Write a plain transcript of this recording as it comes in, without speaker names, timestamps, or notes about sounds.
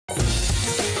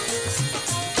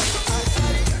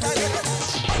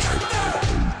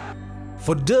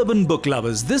For Durban book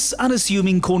lovers, this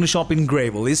unassuming corner shop in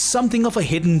Greyville is something of a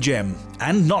hidden gem,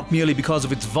 and not merely because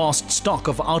of its vast stock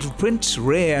of out-of-print,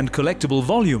 rare and collectible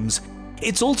volumes.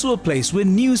 It's also a place where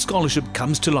new scholarship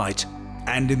comes to light.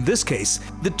 And in this case,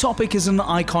 the topic is an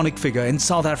iconic figure in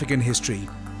South African history.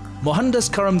 Mohandas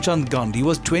Karamchand Gandhi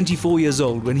was 24 years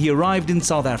old when he arrived in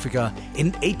South Africa in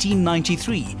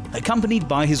 1893, accompanied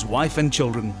by his wife and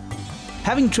children.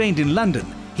 Having trained in London,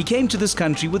 he came to this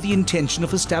country with the intention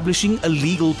of establishing a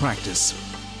legal practice.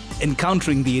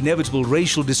 Encountering the inevitable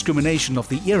racial discrimination of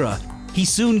the era, he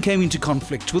soon came into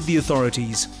conflict with the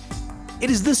authorities. It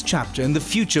is this chapter in the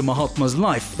future Mahatma's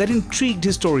life that intrigued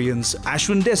historians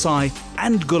Ashwin Desai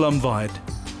and Goolam Vahed.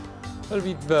 Well,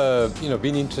 we've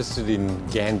been interested in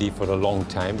Gandhi for a long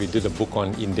time. We did a book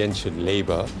on indentured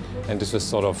labor, and this was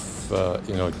sort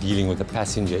of dealing with the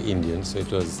passenger Indians. So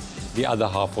it was the other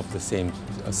half of the same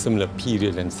similar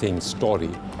period and same story.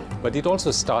 But it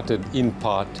also started in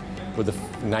part with the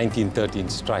 1913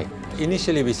 strike.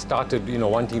 Initially, we started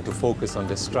wanting to focus on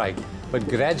the strike, but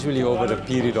gradually over a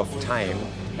period of time,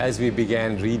 as we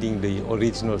began reading the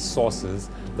original sources,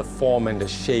 the form and the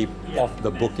shape of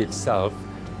the book itself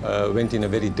went in a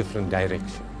very different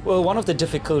direction. Well, one of the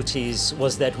difficulties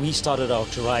was that we started out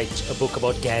to write a book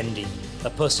about Gandhi, a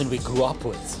person we grew up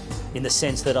with, in the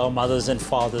sense that our mothers and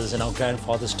fathers and our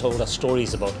grandfathers told us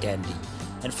stories about Gandhi.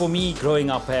 And for me, growing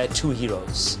up, I had two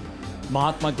heroes,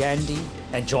 Mahatma Gandhi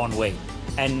and John Wayne.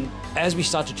 And as we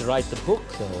started to write the book,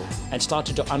 though, and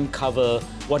started to uncover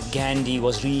what Gandhi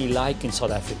was really like in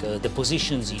South Africa, the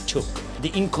positions he took,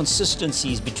 the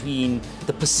inconsistencies between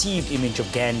the perceived image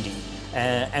of Gandhi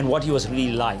and what he was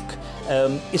really like,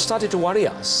 it started to worry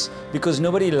us, because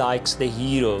nobody likes their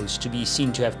heroes to be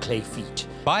seen to have clay feet.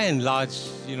 By and large,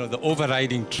 the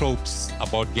overriding tropes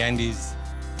about Gandhi's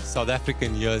South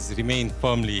African years remain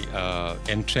firmly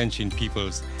entrenched in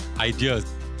people's ideas.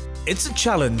 It's a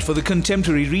challenge for the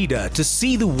contemporary reader to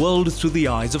see the world through the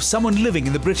eyes of someone living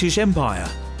in the British Empire,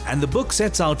 and the book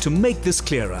sets out to make this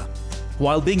clearer.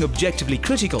 While being objectively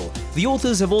critical, the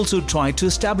authors have also tried to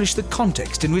establish the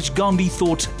context in which Gandhi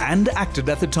thought and acted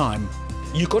at the time.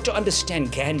 You've got to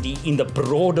understand Gandhi in the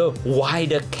broader,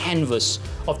 wider canvas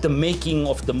of the making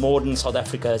of the modern South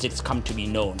Africa as it's come to be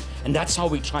known. And that's how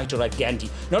we try to write Gandhi.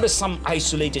 Not as some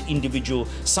isolated individual,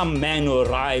 some man who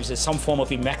arrives as some form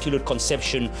of immaculate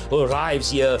conception, who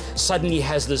arrives here, suddenly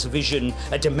has this vision,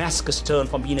 a Damascus turn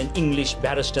from being an English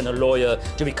barrister and a lawyer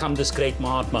to become this great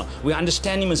Mahatma. We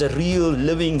understand him as a real,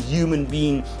 living human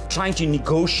being trying to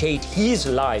negotiate his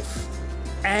life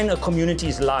and a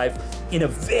community's life in a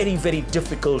very, very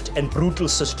difficult and brutal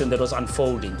system that was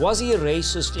unfolding. Was he a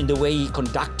racist in the way he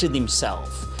conducted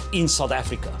himself in South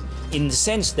Africa? In the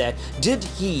sense that, did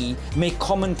he make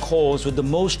common cause with the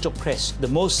most oppressed, the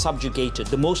most subjugated,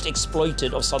 the most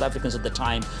exploited of South Africans at the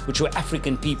time, which were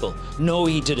African people? No,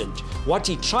 he didn't. What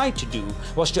he tried to do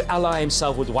was to ally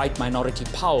himself with white minority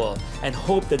power and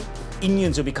hope that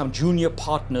Indians will become junior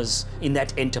partners in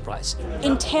that enterprise.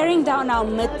 In tearing down our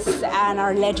myths and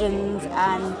our legends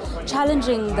and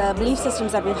challenging the belief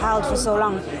systems that we've held for so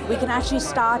long, we can actually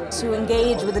start to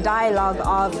engage with the dialogue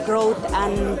of growth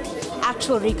and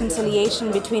actual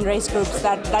reconciliation between race groups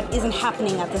that isn't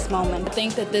happening at this moment. I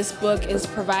think that this book is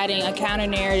providing a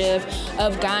counter-narrative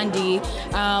of Gandhi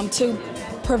to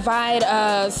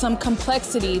provide some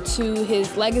complexity to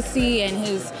his legacy and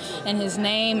his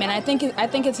name, and I think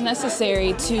it's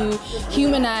necessary to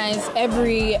humanize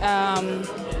every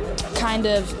kind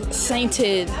of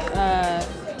sainted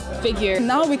figure.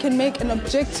 Now we can make an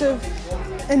objective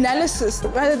analysis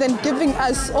rather than giving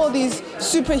us all these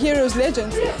superheroes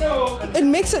legends. It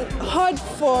makes it hard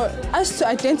for us to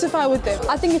identify with them.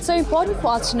 I think it's so important for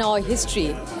us to know our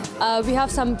history. We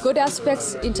have some good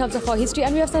aspects in terms of our history,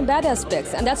 and we have some bad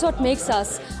aspects, and that's what makes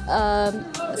us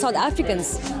South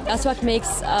Africans. That's what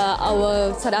makes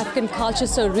our South African culture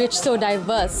so rich, so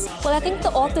diverse. Well, I think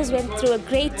the authors went through a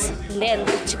great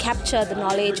length to capture the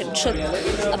knowledge and truth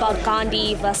about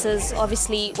Gandhi versus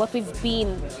obviously what we've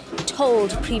been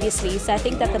told previously. So I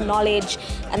think that the knowledge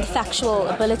and the factual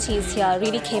abilities here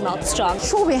really came out strong.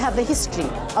 Sure, we have the history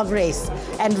of race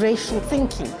and racial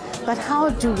thinking, but how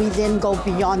do we then go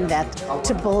beyond that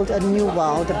to build a new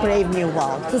world, a brave new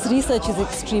world? This research is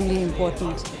extremely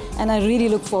important, and I really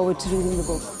look forward to reading the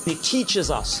book. It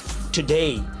teaches us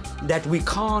today that we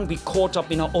can't be caught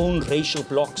up in our own racial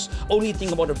blocks, only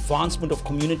think about advancement of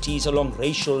communities along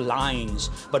racial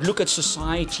lines, but look at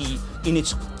society in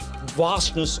its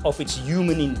vastness of its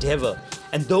human endeavor.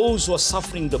 And those who are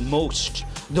suffering the most,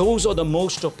 those who are the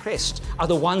most oppressed, are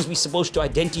the ones we're supposed to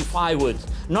identify with.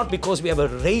 Not because we have a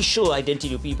racial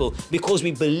identity of people, because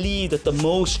we believe that the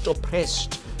most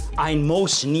oppressed are in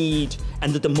most need,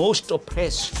 and that the most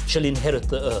oppressed shall inherit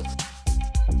the earth.